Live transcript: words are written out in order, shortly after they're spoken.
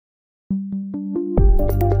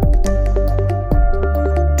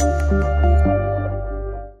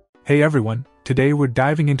Hey everyone, today we're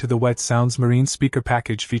diving into the Wet Sounds Marine speaker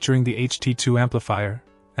package featuring the HT-2 amplifier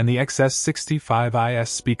and the XS-65i-S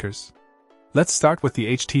speakers. Let's start with the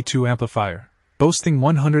HT-2 amplifier, boasting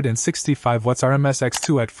 165 watts RMS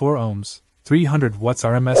X2 at 4 ohms, 300 watts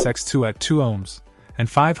RMS X2 at 2 ohms, and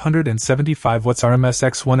 575 watts RMS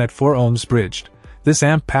X1 at 4 ohms bridged. This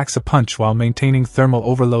amp packs a punch while maintaining thermal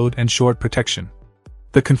overload and short protection.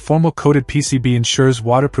 The conformal-coated PCB ensures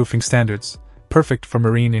waterproofing standards, perfect for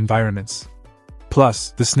marine environments.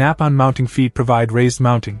 Plus, the snap-on mounting feet provide raised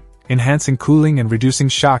mounting, enhancing cooling and reducing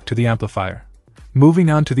shock to the amplifier. Moving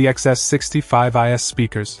on to the XS-65i-S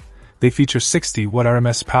speakers, they feature 60-watt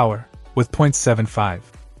RMS power, with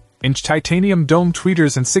 0.75-inch titanium dome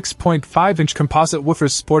tweeters and 6.5-inch composite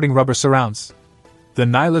woofers sporting rubber surrounds. The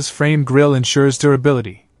nylon frame grille ensures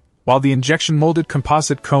durability, while the injection-molded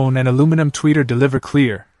composite cone and aluminum tweeter deliver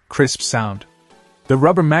clear, crisp sound. The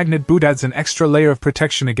rubber magnet boot adds an extra layer of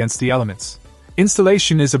protection against the elements.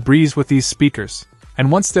 Installation is a breeze with these speakers, and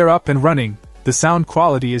once they're up and running, the sound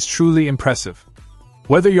quality is truly impressive.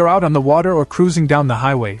 Whether you're out on the water or cruising down the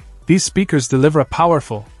highway, these speakers deliver a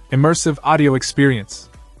powerful, immersive audio experience.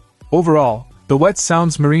 Overall, the Wet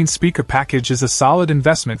Sounds Marine speaker package is a solid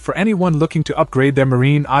investment for anyone looking to upgrade their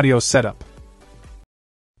marine audio setup.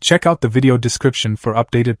 Check out the video description for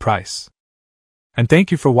updated price. And thank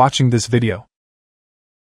you for watching this video.